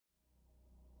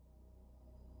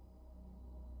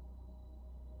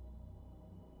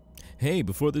Hey,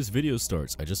 before this video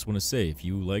starts, I just want to say if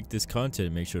you like this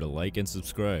content, make sure to like and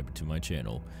subscribe to my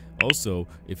channel. Also,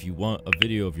 if you want a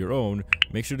video of your own,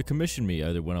 make sure to commission me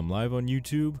either when I'm live on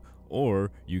YouTube or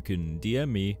you can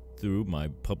DM me through my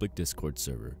public Discord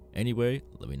server. Anyway,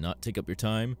 let me not take up your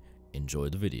time. Enjoy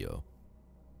the video.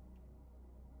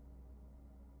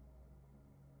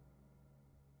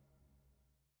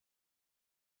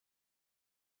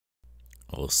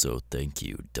 Also, thank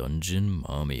you, Dungeon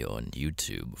Mommy on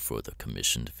YouTube, for the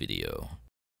commissioned video.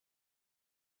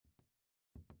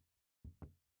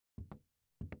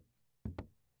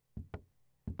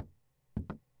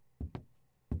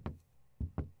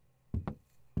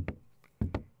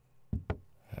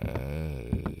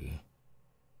 Hey.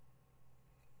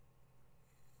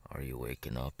 Are you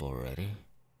waking up already?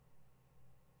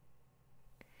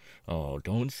 Oh,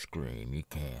 don't scream, you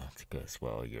can't, because,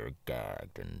 well, you're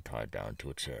gagged and tied down to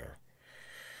a chair.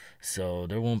 So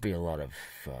there won't be a lot of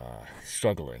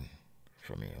struggling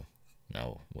from you.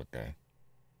 No, would they?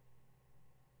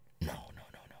 No,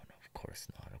 of course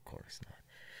not,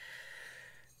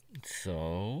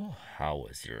 So, how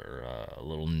was your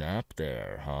little nap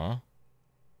there, huh?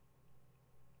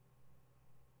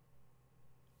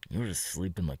 You were just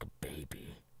sleeping like a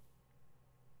baby.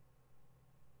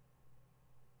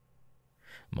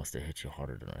 Must have hit you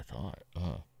harder than I thought,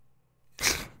 huh?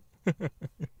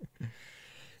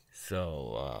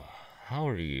 So, how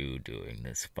are you doing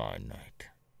this fine night?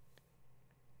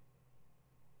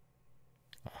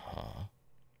 Uh-huh.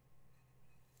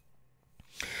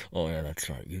 Oh, yeah, that's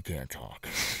right. You can't talk.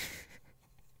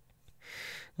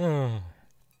 Oh,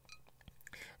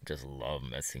 I just love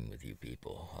messing with you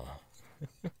people, huh?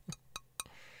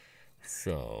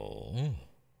 So,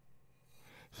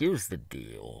 here's the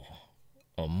deal.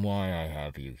 Why I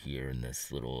have you here in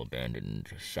this little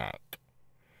abandoned shack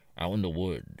out in the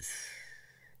woods.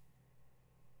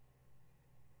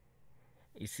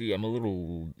 You see, I'm a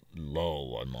little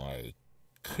low on my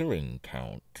killing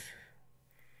count.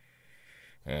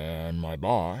 And my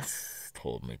boss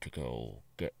told me to go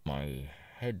get my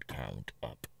head count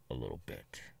up a little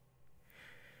bit.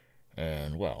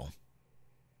 And, well,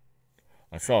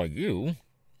 I saw you.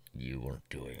 You weren't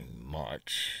doing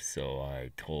much, so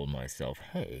I told myself,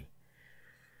 hey,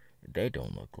 they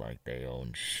don't look like they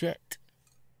own shit.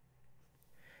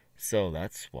 So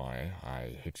that's why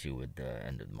I hit you with the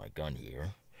end of my gun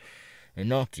here and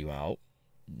knocked you out,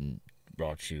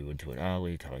 brought you into an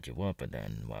alley, tied you up, and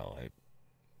then, well, I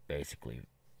basically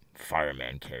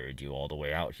fireman carried you all the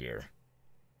way out here.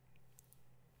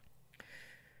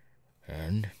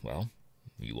 And, well,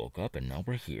 you woke up and now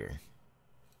we're here.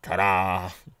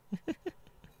 Ta-da!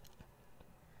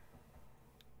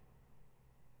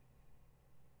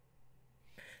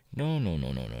 No.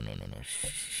 Shut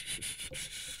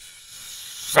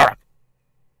up!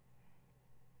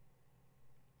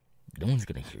 No one's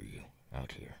gonna hear you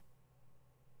out here.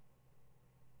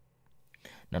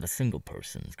 Not a single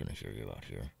person's gonna hear you out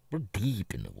here. We're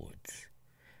deep in the woods.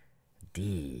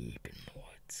 Deep in the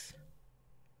woods.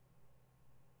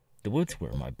 The woods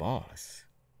where my boss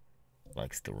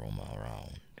likes to roam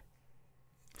around.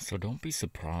 So don't be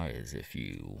surprised if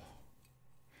you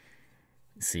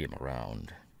see him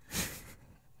around.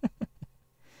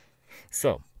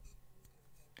 So,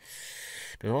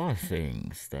 there's a lot of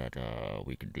things that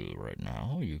we could do right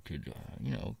now. You could,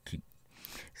 keep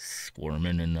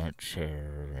squirming in that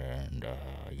chair and,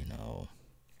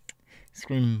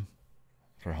 scream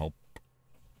for help.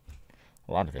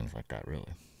 A lot of things like that,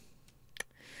 really.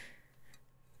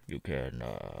 You can,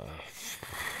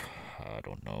 I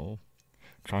don't know,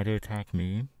 try to attack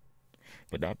me,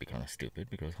 but that'd be kind of stupid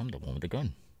because I'm the one with the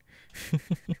gun.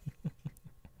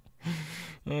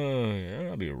 Yeah,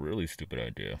 that'd be a really stupid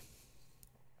idea.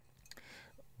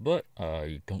 But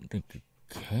I don't think you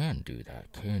can do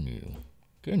that, can you?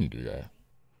 Can you do that?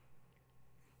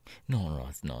 No,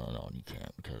 you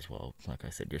can't because, well, like I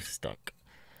said, you're stuck.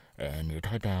 And you're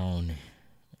tied down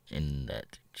in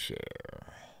that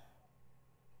chair.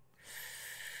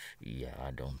 Yeah, I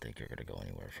don't think you're gonna go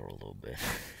anywhere for a little bit.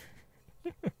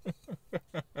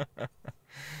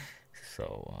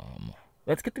 So,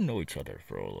 let's get to know each other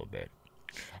for a little bit.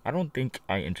 I don't think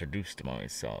I introduced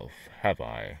myself, have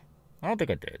I? I don't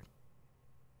think I did.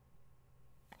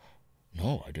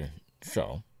 No, I didn't.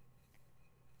 So,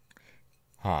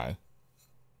 hi.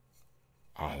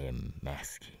 I am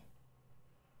Masky.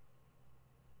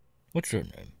 What's your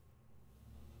name?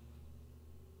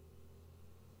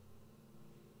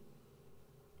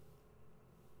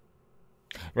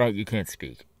 Right, you can't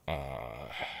speak.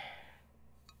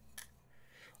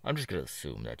 I'm just gonna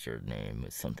assume that your name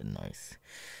is something nice.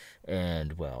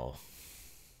 And, well,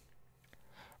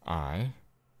 I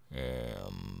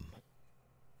am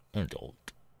an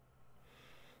adult.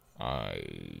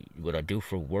 What I do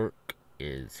for work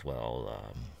is,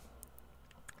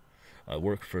 I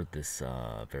work for this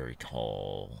very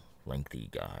tall, lengthy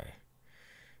guy.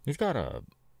 He's got a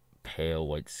pale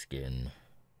white skin,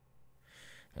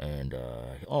 and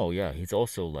oh yeah, he's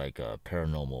also like a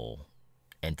paranormal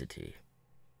entity.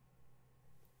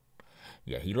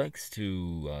 Yeah, he likes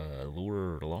to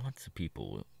lure lots of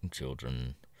people,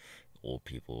 children, old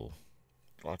people,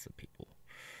 lots of people.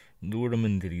 Lure them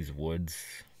into these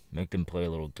woods, make them play a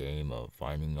little game of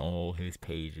finding all his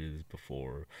pages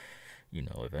before,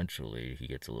 eventually he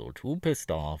gets a little too pissed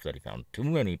off that he found too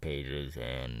many pages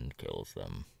and kills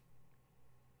them.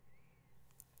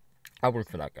 I work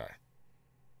for that guy.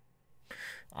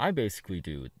 I basically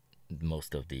do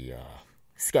most of the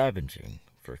scavenging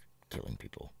for killing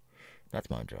people. That's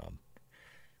my job.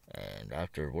 And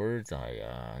afterwards,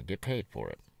 I get paid for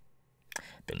it.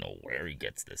 Don't know where he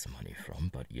gets this money from,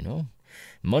 but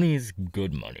money is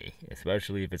good money,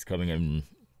 especially if it's coming in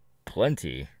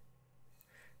plenty,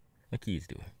 like he's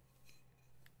doing.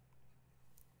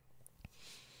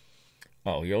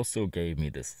 Oh, he also gave me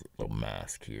this little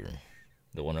mask here.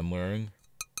 The one I'm wearing.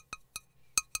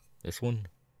 This one.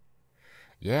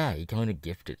 Yeah, he kind of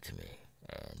gifted it to me.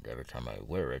 And every time I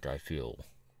wear it, I feel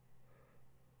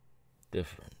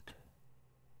different.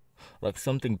 Like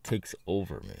something takes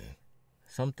over me.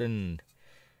 Something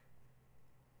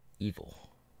evil.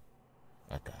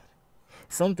 At that.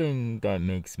 Something that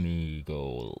makes me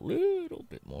go a little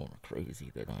bit more crazy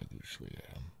than I usually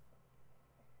am.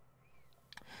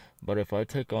 But if I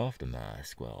take off the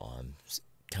mask, well, I'm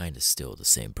kind of still the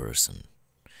same person.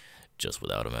 Just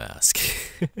without a mask.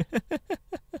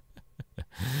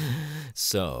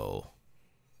 So,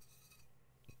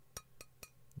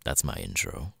 that's my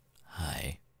intro.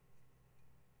 Hi.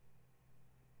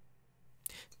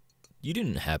 You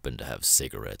didn't happen to have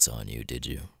cigarettes on you, did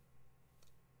you?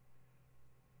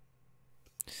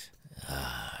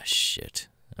 Ah, shit.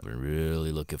 I've been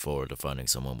really looking forward to finding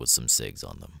someone with some cigs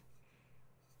on them.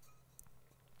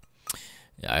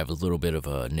 I have a little bit of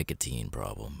a nicotine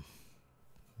problem.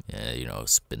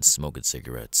 I've been smoking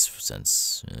cigarettes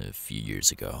since a few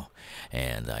years ago,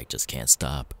 and I just can't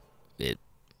stop. It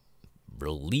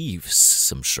relieves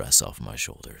some stress off my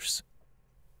shoulders.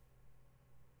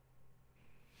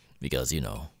 Because,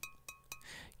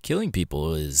 killing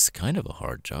people is kind of a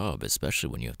hard job, especially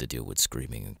when you have to deal with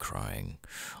screaming and crying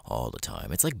all the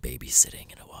time. It's like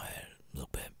babysitting in a little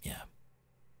bit, yeah.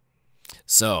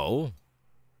 So,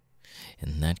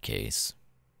 in that case,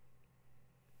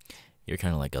 you're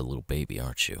kind of like a little baby,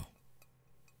 aren't you?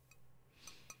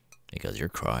 Because you're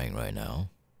crying right now.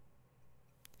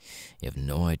 You have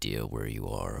no idea where you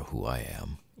are or who I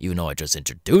am, even though I just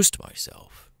introduced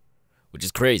myself, which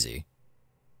is crazy.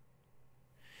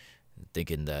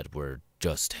 Thinking that we're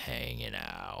just hanging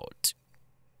out.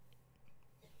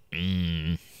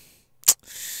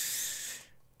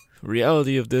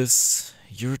 Reality of this,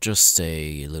 you're just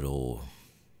a little,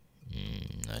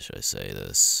 how should I say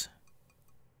this?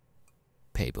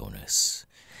 Pay bonus.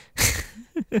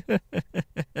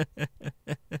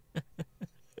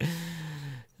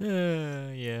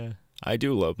 Yeah, I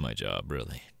do love my job,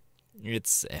 really.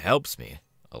 It helps me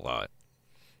a lot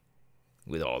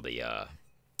with all the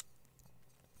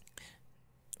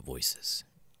voices.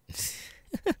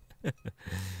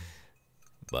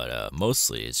 But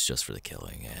mostly it's just for the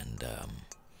killing, and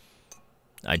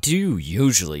I do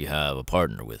usually have a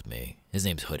partner with me. His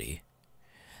name's Hoodie,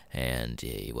 and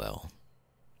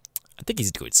I think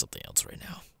he's doing something else right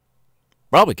now.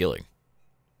 Probably killing.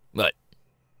 But,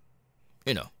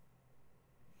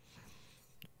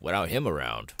 without him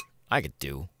around, I could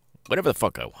do whatever the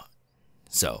fuck I want.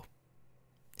 So,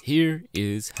 here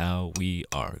is how we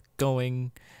are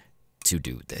going to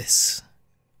do this.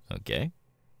 Okay?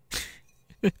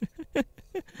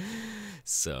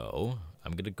 So,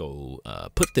 I'm gonna go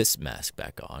put this mask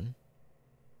back on.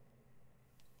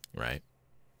 Right?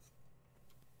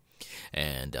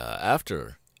 And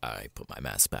after I put my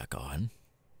mask back on,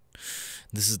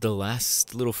 this is the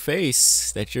last little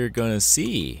face that you're gonna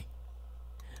see.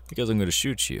 Because I'm gonna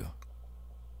shoot you.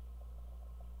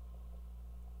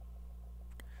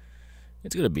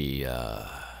 It's gonna be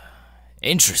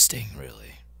interesting,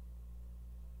 really.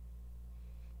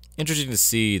 Interesting to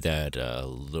see that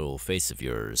little face of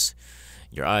yours.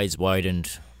 Your eyes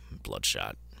widened,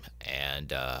 bloodshot,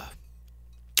 and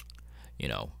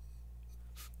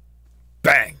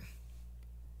bang!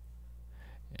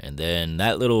 And then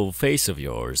that little face of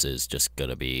yours is just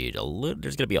gonna be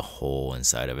there's gonna be a hole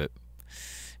inside of it.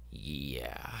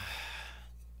 Yeah.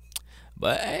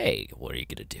 But hey, what are you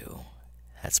gonna do?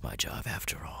 That's my job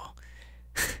after all.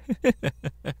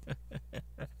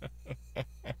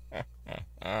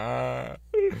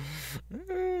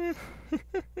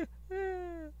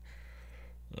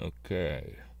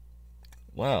 Okay.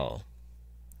 Well,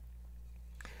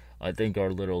 I think our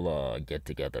little get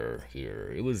together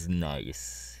here, it was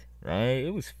nice, right?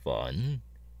 It was fun.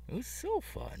 It was so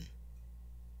fun.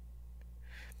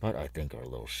 But I think our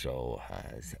little show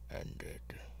has ended.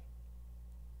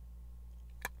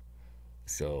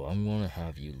 So I'm gonna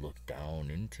have you look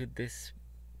down into this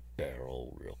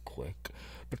barrel real quick.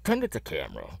 Pretend it's a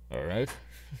camera, alright?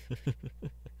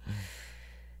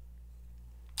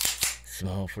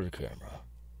 Smile for the camera.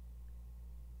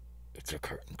 It's your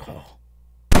curtain call.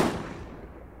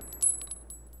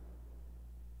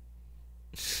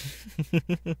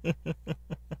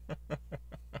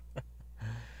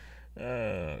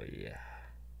 Oh, yeah.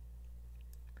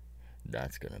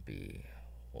 That's gonna be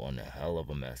one hell of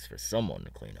a mess for someone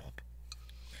to clean up.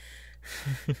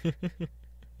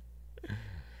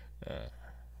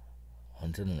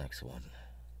 On to the next one.